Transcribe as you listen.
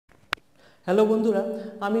Hello বন্ধুরা,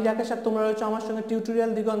 আমি রাকেশ আর তোমরা রয়েছে আমার সঙ্গে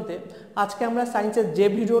টিউটোরিয়াল দিগন্তে। আজকে আমরা সায়েন্সের যে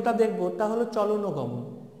ভিডিওটা দেখব তা হলো চলন ও গমন।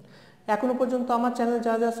 এখনো পর্যন্ত আমার চ্যানেল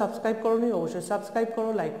যারা যারা সাবস্ক্রাইব করোনি অবশ্যই সাবস্ক্রাইব করো,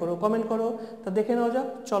 লাইক করো, কমেন্ট করো। তা দেখে নেওয়া যাক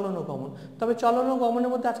চলন ও গমন। তবে চলন ও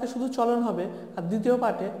গমনের মধ্যে আজকে শুধু চলন হবে, আর দ্বিতীয়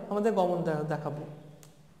পার্টে আমাদের গমন দেখাবো।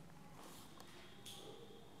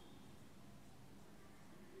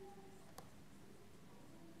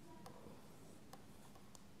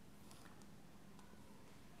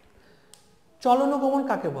 চলন ও গমন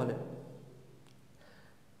কাকে বলে?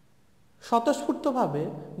 স্বতঃস্ফূর্তভাবে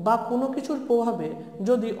বা কোনো কিছুর প্রভাবে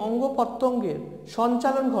যদি অঙ্গ প্রত্যঙ্গের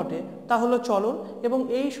সঞ্চালন ঘটে তা হলো চলন, এবং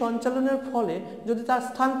এই সঞ্চালনের ফলে যদি তার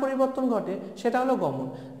স্থান পরিবর্তন ঘটে সেটা হলো গমন।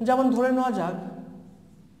 যেমন ধরে নেওয়া যাক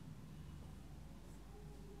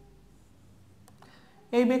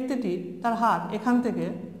এই ব্যক্তিটি তার হাত এখান থেকে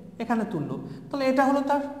এখানে তুললো, তাহলে এটা হলো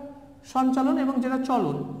তার সঞ্চালন এবং যেটা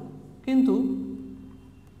চলন। কিন্তু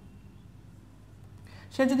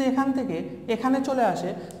সে যদি এখান থেকে এখানে চলে আসে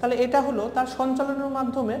তাহলে এটা হলো তার সঞ্চালনের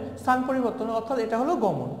মাধ্যমে স্থান পরিবর্তন, অর্থাৎ এটা হলো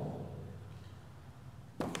গমন।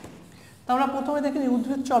 তা আমরা প্রথমে দেখে নিই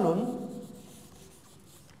উদ্ভিদ চলন।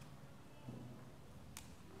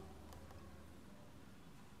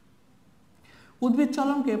 উদ্ভিদ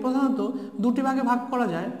চলনকে প্রধানত দুটি ভাগে ভাগ করা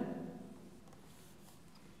যায়।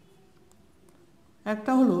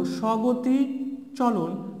 একটা হলো স্বগতি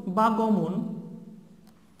চলন বা গমন,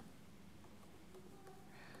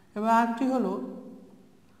 এবং আরেকটি হলো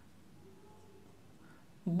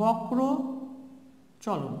বক্র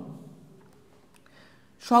চলন।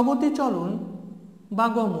 স্বগতি চলন বা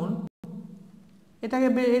গমন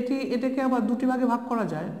এটাকে আবার দুটি ভাগে ভাগ করা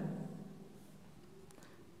যায়।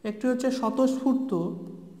 একটি হচ্ছে স্বতঃস্ফূর্ত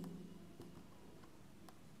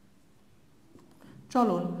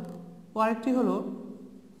চলন ও আরেকটি হলো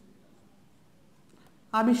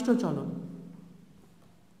আবিষ্ট চলন।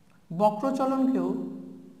 বক্র চলনকেও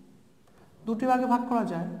দুটি ভাগে ভাগ করা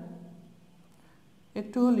যায়।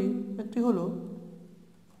 একটি হলো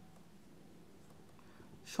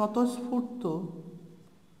স্বতঃস্ফূর্ত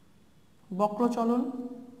বক্র চলন,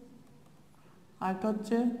 আরেকটা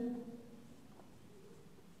হচ্ছে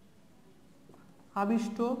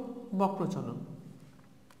আবিষ্ট বক্র চলন।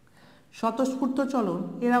 স্বতঃস্ফূর্ত চলন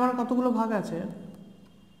এর আবার কতগুলো ভাগ আছে।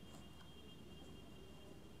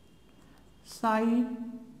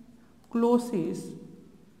 সাইক্লোসিস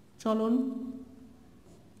চলন,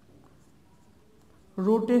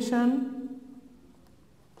 রোটেশন,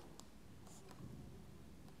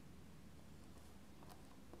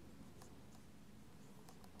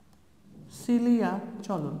 সিলিয়া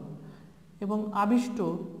চলন, এবং আবিষ্ট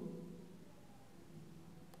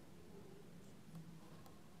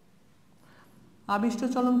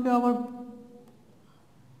চলনকে আবার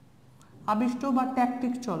আবিষ্ট বা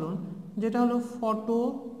ট্যাকটিক চলন, যেটা হলো photo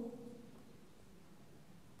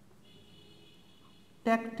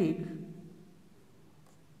tactic,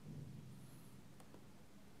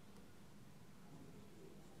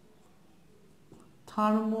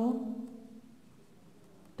 thermo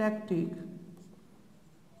tactic,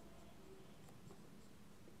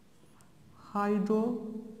 hydro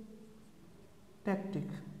tactic.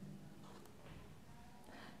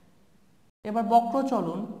 এবার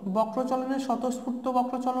বক্রচলনের স্বতঃস্ফূর্ত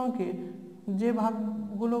বক্রচলনকে যে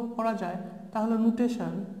ভাগগুলো করা যায় তা হলো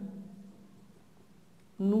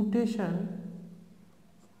নুটেশন,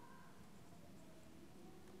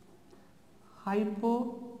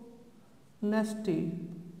 হাইপোনেস্টি,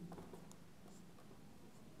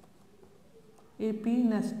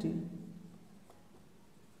 এপিনেস্টি।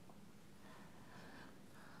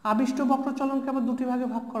 আবিষ্ট বক্রচলনকে আবার দুটি ভাগে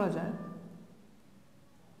ভাগ করা যায়।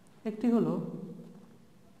 একটি হলো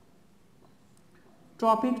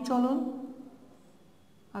ট্রপিক চলন,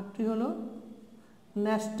 আরেকটি হলো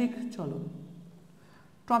ন্যাস্টিক চলন।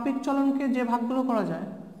 ট্রপিক চলনকে যে ভাগগুলো করা যায়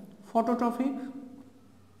ফটোট্রপিক,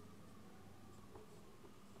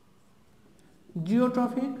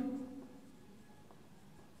 জিওট্রপিক,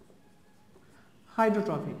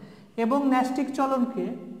 হাইড্রোট্রপিক। এবং ন্যাস্টিক চলনকে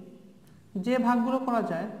যে ভাগগুলো করা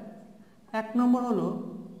যায়, এক নম্বর হলো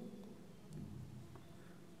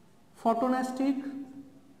ফটোন্যাস্টিক,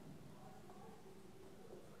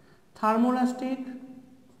 থার্মোন্যাস্টিক,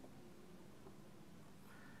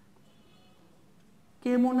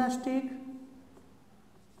 কেমোন্যাস্টিক,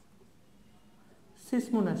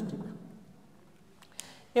 সিসমোন্যাস্টিক।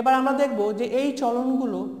 এবার আমরা দেখব যে এই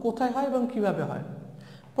চলনগুলো কোথায় হয় এবং কিভাবে হয়।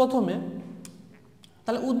 প্রথমে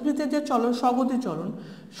তাহলে উদ্ভিদের যে চলন স্বগতি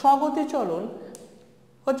চলন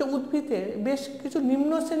হচ্ছে উদ্ভিদে বেশ কিছু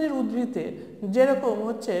নিম্ন শ্রেণীর উদ্ভিদে, যেরকম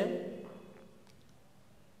হচ্ছে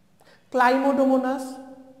ক্লাইমোডোমোনাস,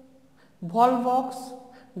 ভলভক্স,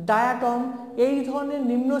 ডায়াটম, এই ধরনের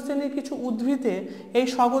নিম্ন শ্রেণীর কিছু উদ্ভিদে এই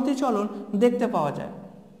স্বগতি চলন দেখতে পাওয়া যায়।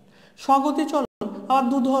 স্বগতি চলন আবার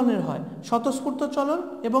দু ধরনের হয়, স্বতঃস্ফূর্ত চলন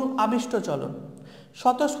এবং আবিষ্ট চলন।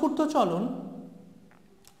 স্বতঃস্ফূর্ত চলন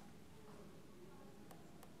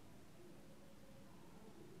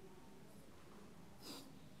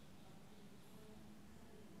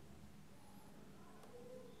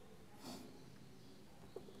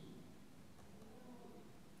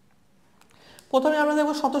প্রথমে আমরা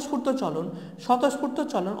দেখব স্বতঃস্ফূর্ত চলন। স্বতঃস্ফূর্ত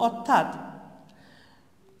চলন অর্থাৎ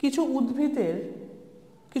কিছু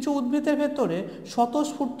উদ্ভিদের ভেতরে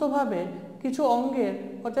স্বতঃস্ফূর্তভাবে কিছু অঙ্গের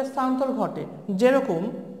হচ্ছে স্থানান্তর ঘটে। যেরকম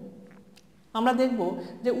আমরা দেখব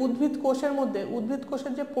যে উদ্ভিদ কোষের মধ্যে, উদ্ভিদ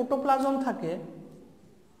কোষের যে প্রোটোপ্লাজম থাকে,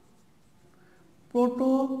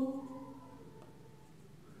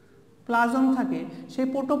 সেই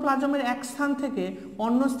প্রোটোপ্লাজমের এক স্থান থেকে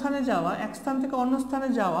অন্য স্থানে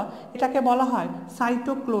যাওয়া, এটাকে বলা হয়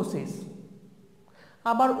সাইটোক্লোসিস।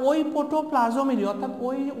 আবার ওই প্রোটোপ্লাজমেরই অর্থাৎ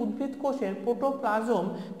ওই উদ্ভিদ কোষের প্রোটোপ্লাজম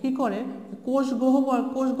কি করে, কোষ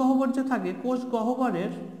গহ্বর যে থাকে, কোষ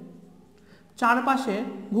গহ্বরের চারপাশে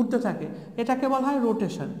ঘুরতে থাকে, এটাকে বলা হয়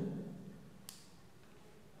রোটেশন।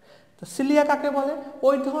 তো সিলিয়া কাকে বলে?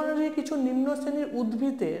 ওই ধরনের কিছু নিম্ন শ্রেণীর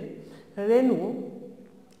উদ্ভিদের রেণু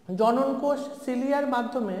জনন কোষ সিলিয়ার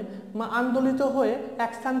মাধ্যমে আন্দোলিত হয়ে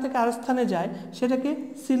এক স্থান থেকে আরেক স্থানে যায়, সেটাকে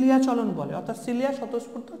সিলিয়া চলন বলে, অর্থাৎ সিলিয়া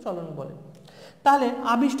স্বতঃস্ফূর্ত চলন বলে। তাহলে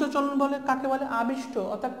আবিষ্ট চলন বলে কাকে বলে? আবিষ্ট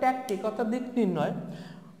অর্থাৎ ট্যাকটিক অর্থাৎ দিক নির্ণয়।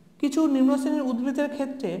 কিছু নিম্ন শ্রেণীর উদ্ভিদের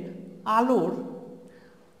ক্ষেত্রে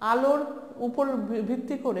আলোর উপর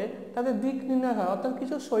ভিত্তি করে তাদের দিক নির্ণয় হয়। অর্থাৎ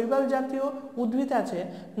কিছু শৈবাল জাতীয় উদ্ভিদ আছে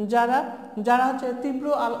যারা হচ্ছে তীব্র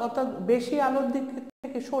আলো অর্থাৎ বেশি আলোর দিক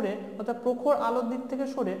থেকে সরে, অর্থাৎ প্রখর আলোর দিক থেকে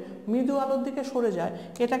সরে মৃদু আলোর দিকে সরে যায়,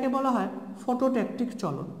 এটাকে বলা হয় ফটোট্যাকটিক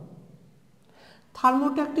চলন।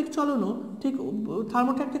 থার্মোট্যাকটিক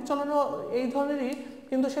চলনও এই ধরনেরই,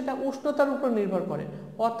 কিন্তু সেটা উষ্ণতার উপর নির্ভর করে,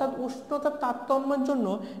 অর্থাৎ উষ্ণতার তারতম্যের জন্য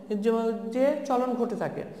যে চলন ঘটে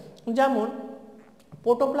থাকে। যেমন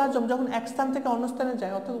প্রোটোপ্লাজম যখন এক স্থান থেকে অন্য স্থানে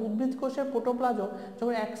যায়, অর্থাৎ উদ্ভিদ কোষের প্রোটোপ্লাজম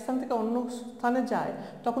যখন এক স্থান থেকে অন্য স্থানে যায়,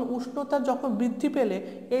 তখন উষ্ণতা যখন বৃদ্ধি পেলে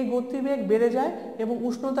এই গতিবেগ বেড়ে যায় এবং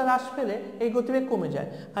উষ্ণতা হ্রাস পেলে এই গতিবেগ কমে যায়।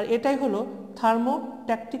 আর এটাই হলো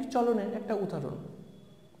থার্মোট্যাকটিক চলনের একটা উদাহরণ।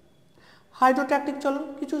 হাইড্রোট্যাকটিক চলন,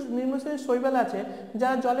 কিছু নিম্ন শ্রেণীর শৈবাল আছে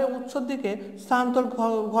যারা জলের উৎসের দিকে স্থানান্তর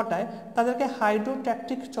ঘটায়, তাদেরকে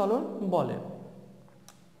হাইড্রোট্যাকটিক চলন বলে।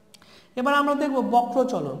 এবার আমরা দেখব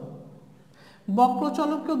বক্রচলন।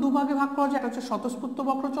 বক্রচলনকেও দুভাগে ভাগ করা যায়, একটা হচ্ছে স্বতঃস্ফূর্ত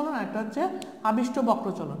বক্রচলন আর একটা হচ্ছে আবিষ্ট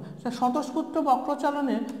বক্রচলন। স্বতঃস্ফূর্ত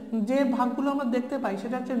বক্রচলনের যে ভাগগুলো আমরা দেখতে পাই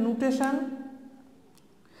সেটা হচ্ছে নুটেশন,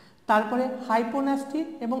 তারপরে হাইপোন্যাস্টি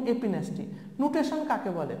এবং এপিন্যাস্টি। নুটেশন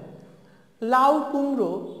কাকে বলে? লাউ,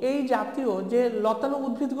 কুমড়ো এই জাতীয় যে লতানো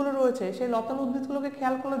উদ্ভিদগুলো রয়েছে, সেই লতানো উদ্ভিদগুলোকে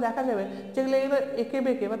খেয়াল করলে দেখা যাবে যেগুলো এঁকে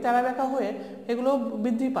বেঁকে বা তেরা বেঁকা হয়ে এগুলো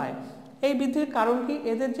বৃদ্ধি পায়। এই বৃদ্ধির কারণ কি?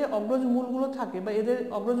 এদের যে অগ্রজ মূলগুলো থাকে বা এদের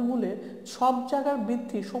অগ্রজ মূলে সব জায়গার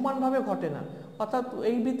বৃদ্ধি সমানভাবে ঘটে না, অর্থাৎ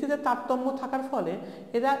এই বৃদ্ধিতে তারতম্য থাকার ফলে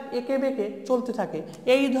এরা এঁকে বেঁকে চলতে থাকে।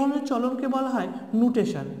 এই ধরনের চলনকে বলা হয়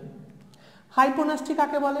নুটেশন। হাইপোন্যাস্টি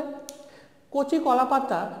কাকে বলে? কচি কলা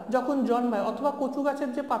পাতা যখন জন্মায় অথবা কচু গাছের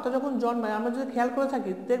যে পাতা যখন জন্মায়, আমরা যদি খেয়াল করে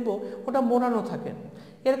থাকি দেখব ওটা মোড়ানো থাকে।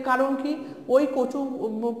 এর কারণ কি? ওই কচু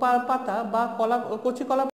পাতা বা কচি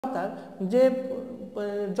কলা পাতার যে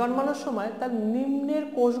জন্মানোর সময় তার নিম্নের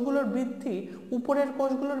কোষগুলোর বৃদ্ধি উপরের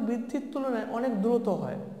কোষগুলোর বৃদ্ধির তুলনায় অনেক দ্রুত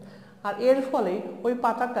হয়, আর এর ফলে ওই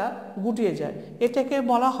পাতাটা গুটিয়ে যায়। এটাকে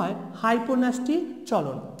বলা হয় হাইপোন্যাস্টি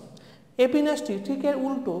চলন। এপিন্যাস্টি ঠিক এর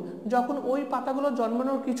উল্টো, যখন ওই পাতাগুলো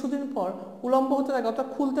জন্মানোর কিছুদিন পর উলম্ব হতে থাকে অর্থাৎ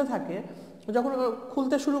খুলতে থাকে, যখন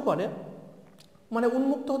খুলতে শুরু করে মানে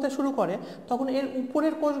উন্মুক্ত হতে শুরু করে, তখন এর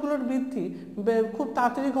উপরের কোষগুলোর বৃদ্ধি খুব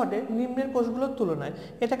তাড়াতাড়ি ঘটে নিম্নের কোষগুলোর তুলনায়,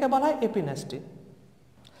 এটাকে বলা হয় এপিন্যাস্টি।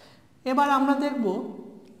 এবার আমরা দেখব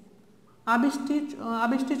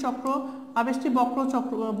আবিষ্টি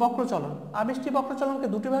বক্রচলন। আবিষ্টি বক্রচলনকে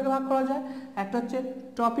দুটি ভাগে ভাগ করা যায়, একটা হচ্ছে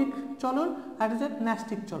টপিক চলন আর একটা হচ্ছে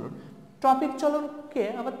ন্যাস্টিক চলন। টপিক চলনকে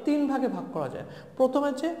আবার তিন ভাগে ভাগ করা যায়। প্রথম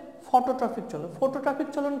হচ্ছে ফটোট্রপিক চলন। ফটোট্রপিক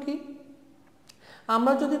চলন কি?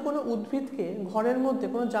 আমরা যদি কোনো উদ্ভিদকে ঘরের মধ্যে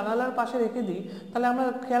কোনো জানালার পাশে রেখে দিই, তাহলে আমরা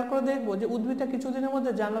খেয়াল করে দেখব যে উদ্ভিদটা কিছুদিনের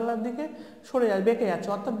মধ্যে জানালার দিকে সরে যায়, বেঁকে যাচ্ছে,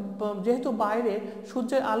 অর্থাৎ যেহেতু বাইরে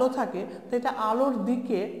সূর্যের আলো থাকে, তো এটা আলোর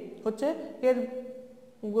দিকে হচ্ছে এর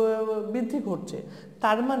বৃদ্ধি ঘটছে।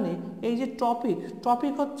 তার মানে এই যে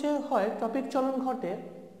টপিক হচ্ছে হয় টপিক চলন ঘটে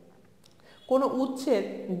কোনো উৎসের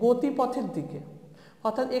গতিপথের দিকে,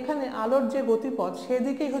 অর্থাৎ এখানে আলোর যে গতিপথ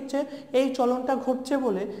সেদিকেই হচ্ছে এই চলনটা ঘটছে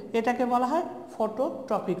বলে এটাকে বলা হয়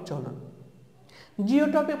ফটোট্রপিক চলন।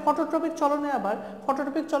 জিওট্রপিক ফটোট্রপিক চলনে আবার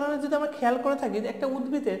ফটোট্রপিক চলনে যদি আমরা খেয়াল করে থাকি একটা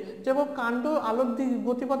উদ্ভিদের যেরকম কাণ্ড আলোর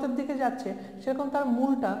গতিপথের দিকে যাচ্ছে সেরকম তার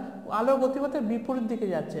মূলটা আলোর গতিপথের বিপরীত দিকে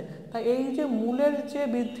যাচ্ছে। তাই এই যে মূলের যে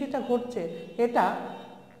বৃদ্ধিটা ঘটছে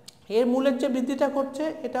এর মূলের যে বৃদ্ধিটা ঘটছে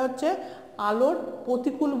এটা হচ্ছে আলোর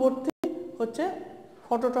প্রতিকূলবর্তী হচ্ছে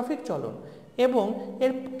ফটোট্রপিক চলন। এবং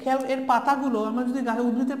এর পাতাগুলো আমরা যদি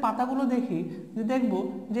উদ্ভিদের পাতাগুলো দেখি দেখব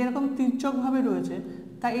যে এরকম তির্যকভাবে রয়েছে।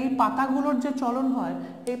 তাই এই পাতাগুলোর যে চলন হয়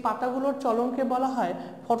এই পাতাগুলোর চলনকে বলা হয়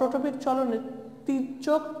ফটোট্রপিক চলনের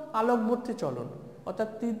তির্যক আলোকবর্তী চলন, অর্থাৎ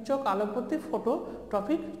তির্যক আলোকবর্তী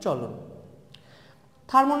ফটোট্রপিক চলন।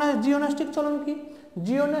 জিওন্যাস্টিক চলন কি?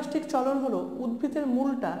 জিওন্যাস্টিক চলন হলো উদ্ভিদের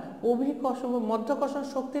মূলটা মধ্যাকর্ষণ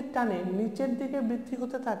শক্তির টানে নিচের দিকে বৃদ্ধি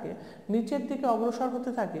হতে থাকে, নিচের দিকে অগ্রসর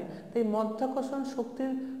হতে থাকে। তাই মধ্যাকর্ষণ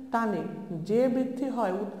শক্তির টানে যে বৃদ্ধি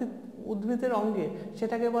হয় উদ্ভিদের অঙ্গে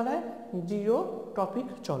সেটাকে বলা হয় জিওট্রপিক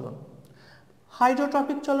চলন।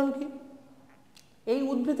 হাইড্রোট্রপিক চলন কি? এই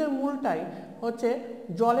উদ্ভিদের মূলটাই হচ্ছে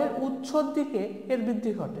জলের উৎসর দিকে এর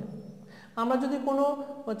বৃদ্ধি ঘটে। আমরা যদি কোনো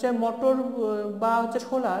হচ্ছে মটর বা হচ্ছে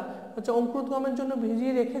ছোলার হচ্ছে অঙ্কুরোদ্গমের জন্য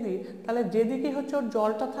ভিজিয়ে রেখে দিই তাহলে যেদিকে হচ্ছে ওর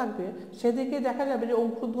জলটা থাকবে সেদিকে দেখা যাবে যে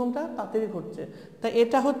অঙ্কুরোদ্গমটা তাড়াতাড়ি ঘটছে। তাই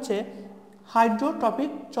এটা হচ্ছে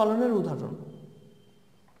হাইড্রোট্রপিক চলনের উদাহরণ।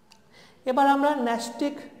 এবার আমরা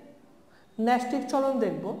ন্যাস্টিক চলন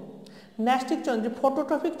দেখব। ন্যাস্টিক চলন যে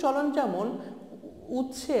ফটোট্রপিক চলন যেমন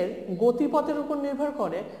উৎসের গতিপথের উপর নির্ভর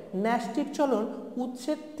করে, ন্যাস্টিক চলন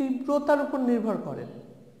উৎসের তীব্রতার উপর নির্ভর করে।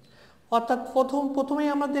 অর্থাৎ প্রথমেই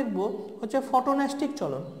আমরা দেখব হচ্ছে ফটোন্যাস্টিক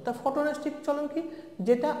চলন। তা ফটোন্যাস্টিক চলন কি?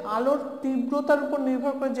 যেটা আলোর তীব্রতার উপর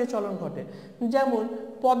নির্ভর করে যে চলন ঘটে। যেমন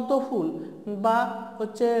পদ্ম ফুল বা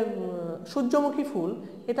হচ্ছে সূর্যমুখী ফুল,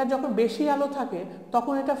 এটা যখন বেশি আলো থাকে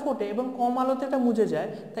তখন এটা ফোটে এবং কম আলোতে এটা মুজে যায়।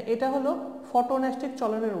 তা এটা হলো ফটোন্যাস্টিক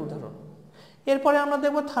চলনের উদাহরণ। এরপরে আমরা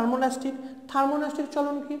দেখব থার্মোন্যাস্টিক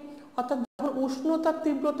চলন কি? অর্থাৎ যখন উষ্ণতার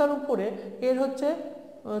তীব্রতার উপরে এর হচ্ছে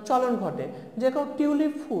চলন ঘটে। যেরকম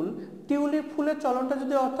টিউলিপ ফুলের চলনটা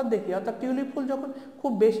যদি অর্থাৎ দেখি, অর্থাৎ টিউলিপ ফুল যখন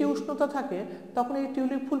খুব বেশি উষ্ণতা থাকে তখন এই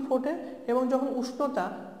টিউলিপ ফুল ফোটে এবং যখন উষ্ণতা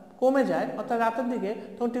কমে যায় অর্থাৎ রাতের দিকে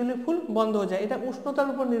তখন টিউলিপ ফুল বন্ধ হয়ে যায়। এটা উষ্ণতার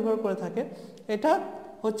উপর নির্ভর করে থাকে। এটা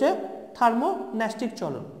হচ্ছে থার্মোন্যাস্টিক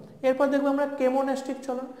চলন। এরপর দেখবো আমরা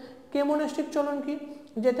কেমোন্যাস্টিক চলন কি?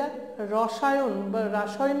 যেটা রসায়ন বা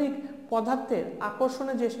রাসায়নিক পদার্থের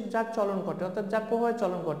আকর্ষণে যার চলন ঘটে, অর্থাৎ যার প্রভাবে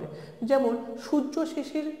চলন ঘটে। যেমন সূর্য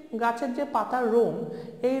শিশির গাছের যে পাতার রোম,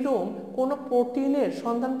 এই রোম কোনো প্রোটিনের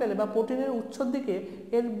সন্ধান পেলে বা প্রোটিনের উৎসর দিকে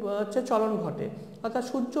এর হচ্ছে চলন ঘটে। অর্থাৎ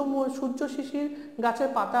সূর্য শিশির গাছের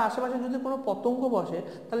পাতা আশেপাশে যদি কোনো পতঙ্গ বসে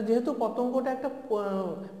তাহলে যেহেতু পতঙ্গটা একটা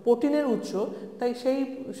প্রোটিনের উৎস, তাই সেই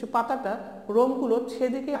পাতাটা রোমগুলো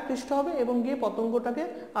সেদিকে আকৃষ্ট হবে এবং গিয়ে পতঙ্গটাকে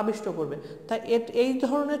আবিষ্ট করবে। তাই এই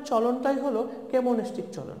ধরনের চলনটাই হলো কেমোন্যাস্টিক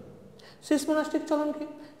চলন। সিসমোন্যাস্টিক চলন কি?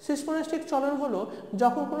 সিসমোন্যাস্টিক চলন হলো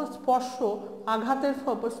যখন কোনো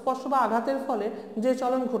স্পর্শ বা আঘাতের ফলে যে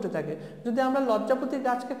চলন ঘটে থাকে। যদি আমরা লজ্জাপতি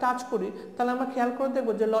গাছকে টাচ করি তাহলে আমরা খেয়াল করে দেখব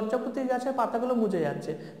যে লজ্জাপতি গাছের পাতাগুলো মুজে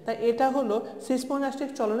যাচ্ছে। তাই এটা হলো সিসমোন্যাস্টিক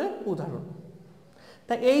চলনের উদাহরণ।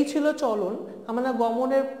 তাই এই ছিল চলন। আমরা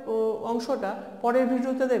গমনের অংশটা পরের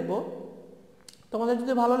ভিডিওতে দেখব। তোমাদের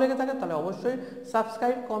যদি ভালো লেগে থাকে তাহলে অবশ্যই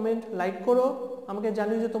সাবস্ক্রাইব, কমেন্ট, লাইক করো, আমাকে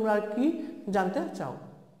জানিয়ে যে তোমরা আর কি জানতে চাও।